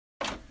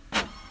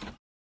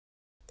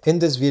In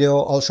this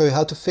video, I'll show you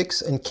how to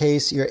fix in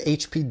case your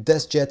HP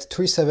DeskJet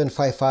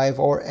 3755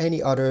 or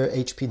any other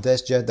HP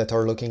DeskJet that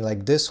are looking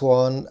like this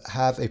one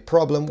have a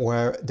problem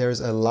where there's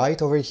a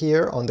light over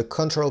here on the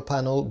control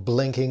panel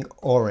blinking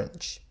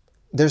orange.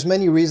 There's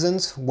many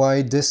reasons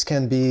why this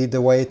can be the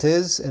way it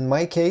is. In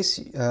my case,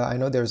 I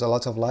know there's a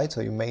lot of light,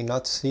 so you may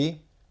not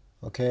see.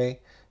 Okay,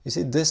 you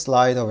see this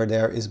light over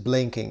there is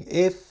blinking.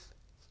 If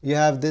you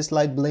have this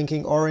light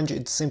blinking orange,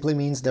 it simply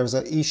means there's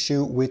an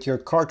issue with your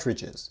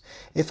cartridges.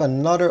 If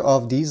another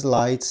of these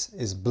lights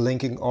is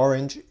blinking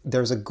orange,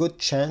 there's a good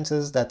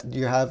chances that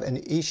you have an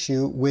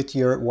issue with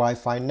your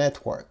Wi-Fi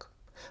network.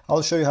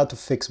 I'll show you how to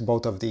fix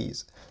both of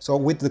these. So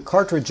with the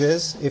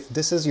cartridges, if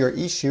this is your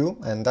issue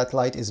and that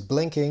light is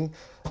blinking,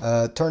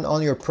 turn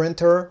on your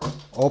printer,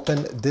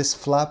 open this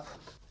flap,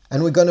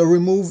 and we're gonna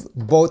remove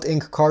both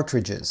ink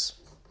cartridges.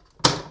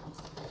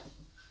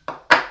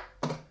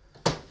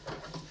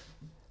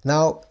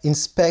 Now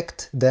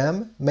inspect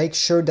them, make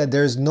sure that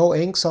there's no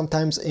ink.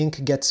 Sometimes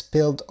ink gets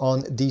spilled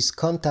on these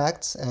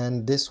contacts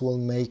and this will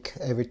make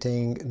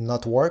everything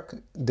not work.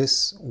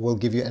 This will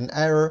give you an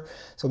error.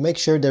 So make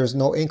sure there's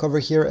no ink over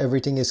here,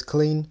 everything is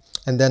clean.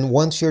 And then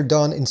once you're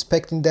done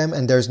inspecting them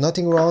and there's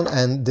nothing wrong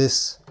and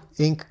this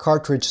ink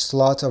cartridge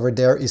slot over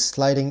there is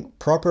sliding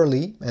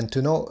properly, and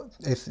to know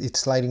if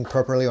it's sliding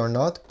properly or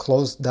not,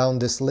 close down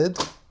this lid,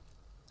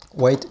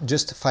 wait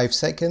just 5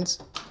 seconds.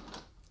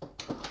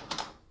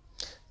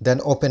 Then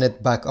open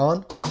it back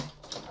on.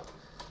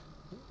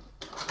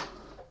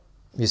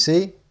 You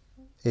see,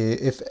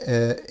 if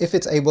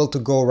it's able to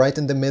go right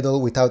in the middle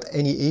without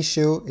any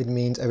issue, it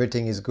means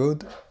everything is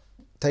good.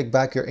 Take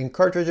back your ink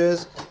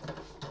cartridges,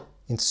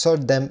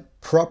 insert them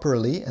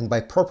properly, and by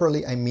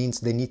properly I mean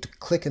they need to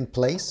click in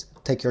place.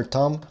 Take your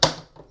thumb,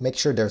 make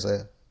sure there's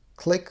a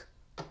click.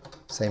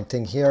 Same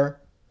thing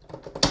here.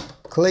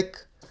 Click.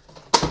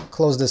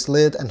 Close this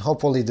lid and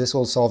hopefully this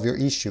will solve your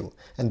issue.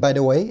 And by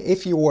the way,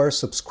 if you were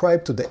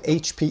subscribed to the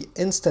HP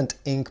Instant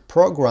Ink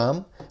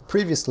program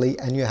previously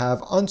and you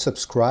have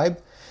unsubscribed,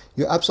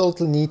 you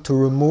absolutely need to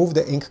remove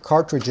the ink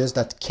cartridges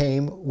that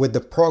came with the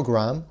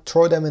program,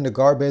 throw them in the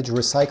garbage,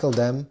 recycle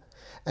them,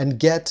 and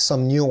get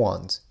some new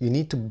ones. You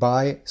need to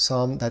buy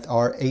some that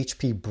are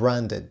HP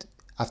branded.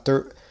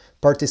 After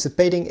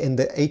participating in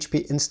the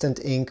HP Instant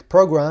Ink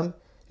program,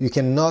 you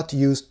cannot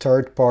use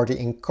third-party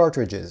ink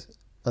cartridges.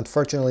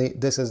 Unfortunately,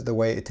 this is the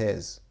way it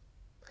is.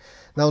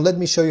 Now let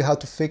me show you how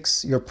to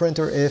fix your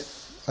printer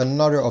if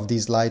another of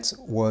these lights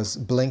was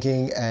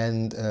blinking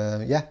and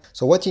yeah.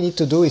 So what you need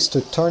to do is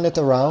to turn it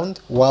around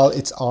while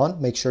it's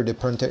on, make sure the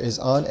printer is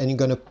on, and you're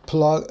gonna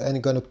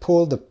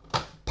pull the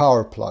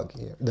power plug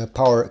here, the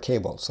power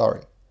cable,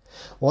 sorry.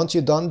 Once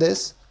you've done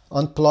this,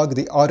 unplug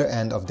the other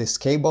end of this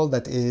cable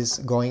that is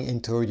going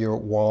into your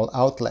wall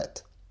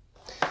outlet.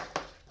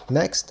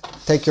 Next,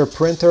 take your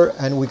printer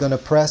and we're gonna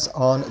press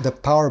on the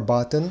power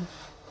button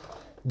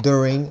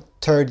during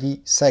 30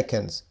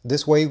 seconds.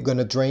 This way we're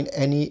gonna drain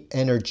any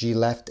energy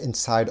left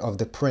inside of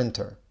the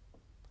printer.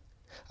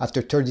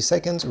 After 30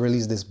 seconds,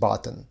 release this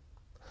button.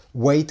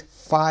 Wait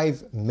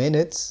 5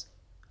 minutes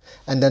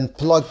and then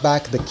plug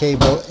back the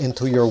cable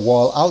into your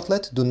wall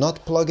outlet. Do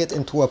not plug it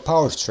into a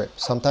power strip.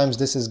 Sometimes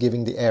this is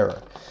giving the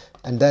error.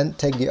 And then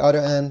take the other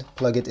end,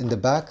 plug it in the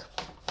back.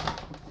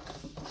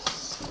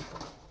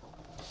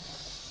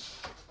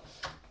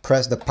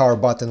 Press the power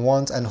button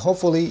once and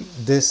hopefully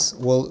this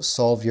will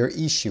solve your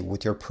issue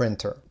with your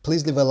printer.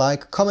 Please leave a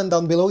like, comment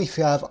down below if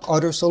you have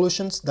other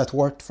solutions that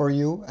worked for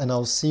you, and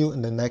I'll see you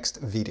in the next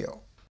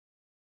video.